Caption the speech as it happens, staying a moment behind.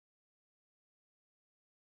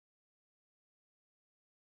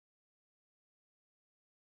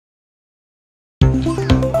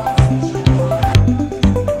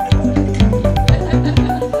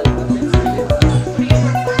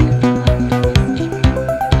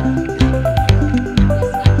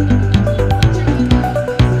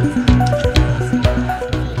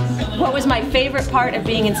part of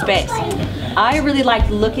being in space. I really like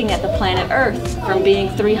looking at the planet Earth from being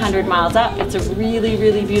 300 miles up. It's a really,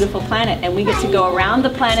 really beautiful planet, and we get to go around the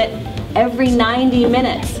planet every 90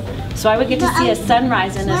 minutes. So I would get to see a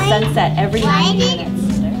sunrise and a sunset every 90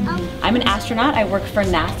 minutes. I'm an astronaut. I work for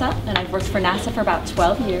NASA, and I've worked for NASA for about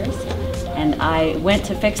 12 years. And I went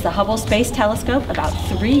to fix the Hubble Space Telescope about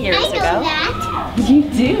 3 years ago. That. You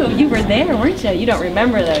do. You were there, weren't you? You don't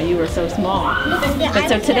remember though. You were so small. But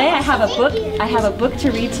so today I have a book. I have a book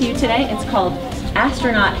to read to you today. It's called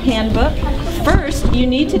Astronaut Handbook. First, you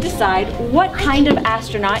need to decide what kind of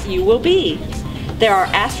astronaut you will be. There are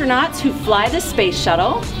astronauts who fly the space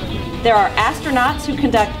shuttle. There are astronauts who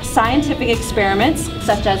conduct scientific experiments,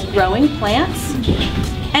 such as growing plants,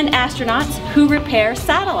 and astronauts who repair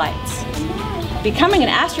satellites. Becoming an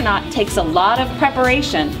astronaut takes a lot of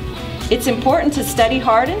preparation. It's important to study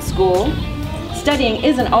hard in school. Studying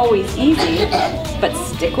isn't always easy, but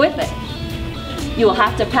stick with it. You will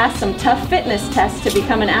have to pass some tough fitness tests to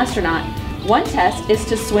become an astronaut. One test is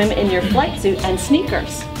to swim in your flight suit and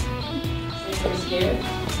sneakers.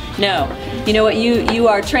 No. You know what, you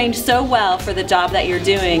are trained so well for the job that you're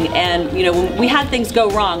doing, and you know, when we had things go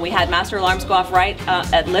wrong, we had master alarms go off right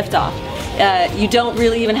at liftoff. You don't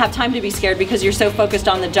really even have time to be scared because you're so focused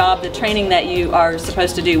on the job, the training that you are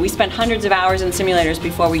supposed to do. We spend hundreds of hours in simulators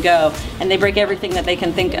before we go, and they break everything that they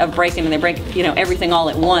can think of breaking, and they break, you know, everything all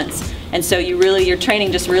at once. And so your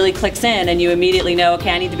training just really clicks in, and you immediately know, okay,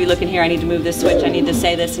 I need to be looking here, I need to move this switch, I need to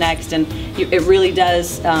say this next, and it really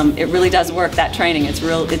does work, that training.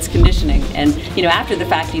 It's conditioning, and you know, after the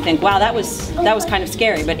fact you think, wow, that was kind of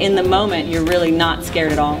scary, but in the moment you're really not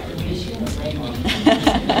scared at all.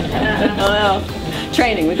 Well,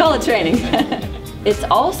 training, we call it training. It's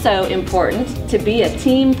also important to be a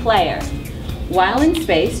team player. While in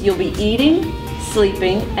space, you'll be eating,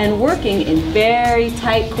 sleeping, and working in very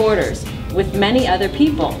tight quarters with many other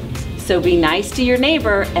people. So be nice to your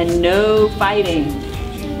neighbor and no fighting.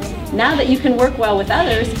 Now that you can work well with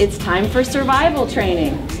others, it's time for survival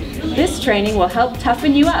training. This training will help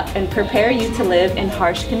toughen you up and prepare you to live in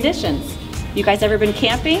harsh conditions. You guys ever been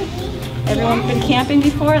camping? Everyone been camping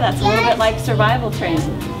before? That's a little bit like survival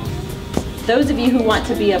training. Those of you who want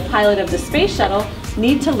to be a pilot of the space shuttle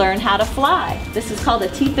need to learn how to fly. This is called a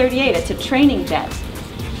T-38. It's a training jet.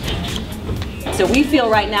 So we feel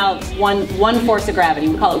right now one force of gravity.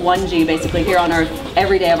 We call it 1G basically here on Earth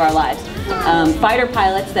every day of our lives. Fighter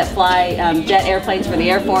pilots that fly jet airplanes for the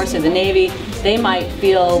Air Force or the Navy, they might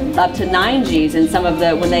feel up to 9 Gs in some of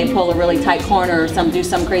the, when they pull a really tight corner or do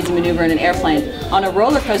some crazy maneuver in an airplane. On a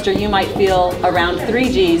roller coaster you might feel around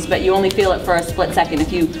 3 Gs, but you only feel it for a split second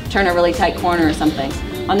if you turn a really tight corner or something.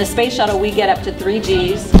 On the space shuttle we get up to 3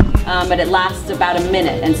 Gs, but it lasts about a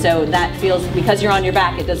minute, and so that feels, because you're on your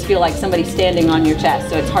back, it does feel like somebody's standing on your chest,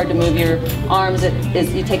 so it's hard to move your arms.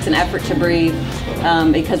 It takes an effort to breathe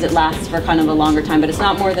because it lasts for kind of a longer time, but it's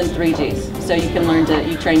not more than 3 Gs, so you can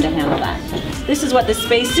you train to handle that. This is what the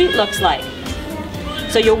space suit looks like.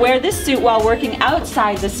 So you'll wear this suit while working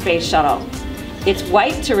outside the space shuttle. It's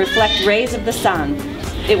white to reflect rays of the sun.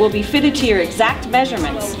 It will be fitted to your exact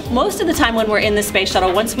measurements. Most of the time when we're in the space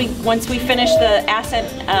shuttle, once we finish the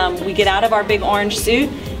ascent, we get out of our big orange suit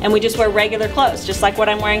and we just wear regular clothes, just like what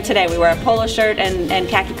I'm wearing today. We wear a polo shirt and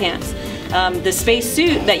khaki pants. The space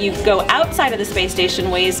suit that you go outside of the space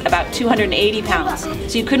station weighs about 280 pounds,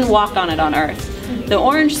 so you couldn't walk on it on Earth. The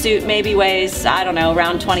orange suit maybe weighs, I don't know,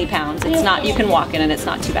 around 20 pounds. It's not, you can walk in it, it's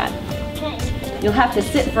not too bad. You'll have to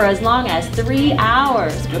sit for as long as 3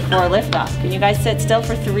 hours before liftoff. Can you guys sit still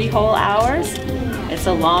for 3 whole hours? It's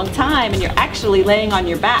a long time, and you're actually laying on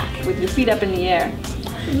your back with your feet up in the air.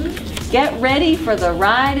 Get ready for the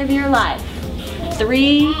ride of your life.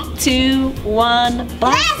 3, 2, 1,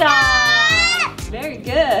 blast off! Very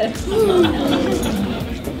good.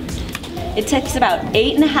 It takes about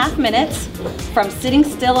 8.5 minutes from sitting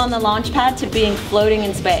still on the launch pad to being floating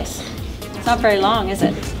in space. It's not very long, is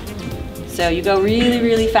it? So you go really,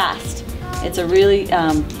 really fast. It's a really,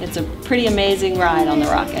 it's a pretty amazing ride on the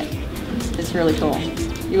rocket. It's really cool.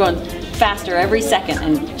 You're going faster every second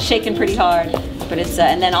and shaking pretty hard, but it's,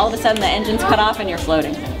 and then all of a sudden the engine's cut off and you're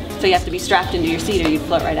floating. So you have to be strapped into your seat or you'd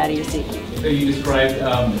float right out of your seat. So you described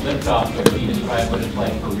liftoff, but can you describe what it's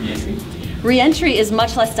like for re-entry? Re-entry is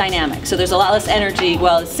much less dynamic, so there's a lot less energy,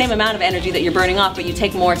 well, the same amount of energy that you're burning off, but you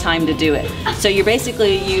take more time to do it. So you're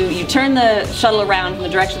basically, you turn the shuttle around in the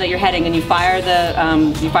direction that you're heading and you fire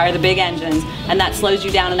the big engines, and that slows you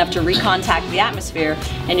down enough to recontact the atmosphere,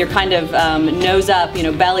 and you're kind of nose up,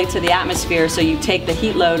 belly to the atmosphere, so you take the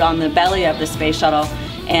heat load on the belly of the space shuttle,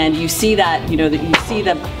 and you see that, you see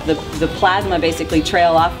the plasma basically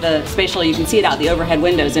trail off the space shuttle. You can see it out the overhead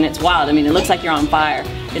windows, and it's wild. I mean, it looks like you're on fire.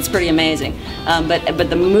 It's pretty amazing. But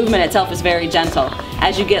the movement itself is very gentle.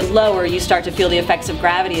 As you get lower, you start to feel the effects of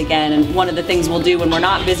gravity again, and one of the things we'll do when we're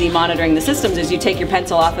not busy monitoring the systems is you take your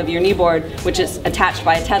pencil off of your knee board, which is attached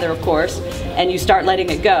by a tether, of course, and you start letting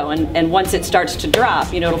it go. And once it starts to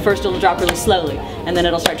drop, it'll drop really slowly, and then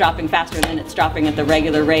it'll start dropping faster, and then it's dropping at the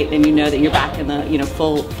regular rate, and you know that you're back in the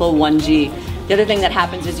full 1G. The other thing that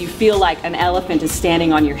happens is you feel like an elephant is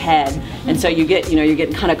standing on your head, and so you get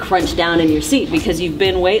kind of crunched down in your seat because you've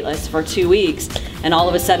been weightless for 2 weeks, and all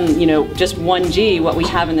of a sudden, just 1G, what we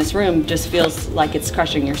have in this room, just feels like it's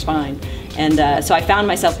crushing your spine. And so I found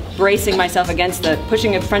myself bracing myself against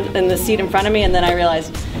pushing in the seat in front of me, and then I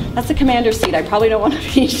realized, that's the commander's seat. I probably don't want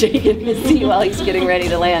to be shaking his seat while he's getting ready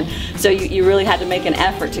to land. So you really had to make an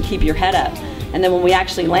effort to keep your head up. And then when we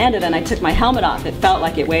actually landed and I took my helmet off, it felt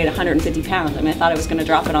like it weighed 150 pounds. I mean, I thought I was going to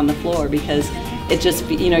drop it on the floor because it just,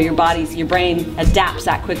 your brain adapts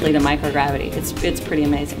that quickly to microgravity. It's pretty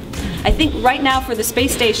amazing. I think right now for the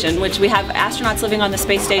space station, which we have astronauts living on the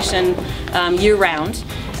space station year-round,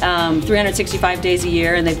 365 days a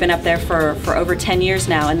year, and they've been up there for over 10 years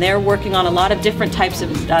now, and they're working on a lot of different types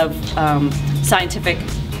of scientific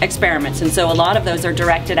experiments, and so a lot of those are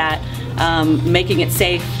directed at making it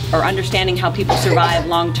safe or understanding how people survive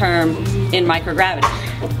long-term in microgravity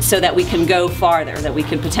so that we can go farther, that we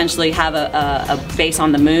could potentially have a base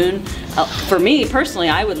on the moon. For me personally,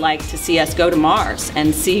 I would like to see us go to Mars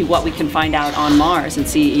and see what we can find out on Mars and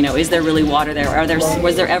see, is there really water there?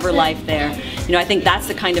 Was there ever life there? I think that's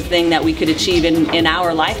the kind of thing that we could achieve in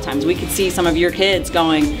our lifetimes. We could see some of your kids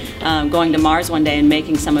going to Mars one day and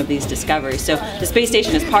making some of these discoveries. So the space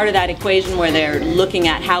station is part of that equation where they're looking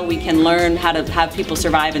at how we can learn how to have people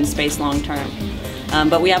survive in space long term.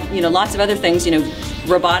 But we have lots of other things,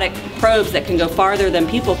 robotic probes that can go farther than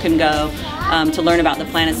people can go to learn about the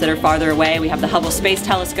planets that are farther away. We have the Hubble Space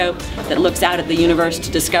Telescope that looks out at the universe to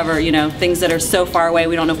discover things that are so far away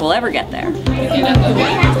we don't know if we'll ever get there.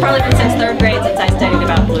 It's probably been since 3rd grade since I studied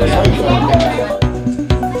about Pluto.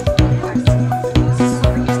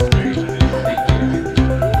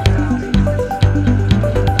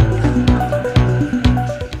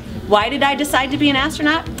 Why did I decide to be an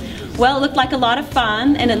astronaut? Well, it looked like a lot of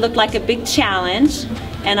fun, and it looked like a big challenge,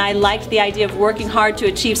 and I liked the idea of working hard to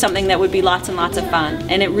achieve something that would be lots and lots of fun,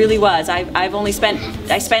 and it really was. I spent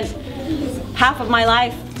half of my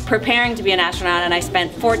life preparing to be an astronaut, and I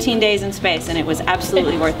spent 14 days in space, and it was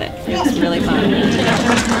absolutely worth it. It was really fun.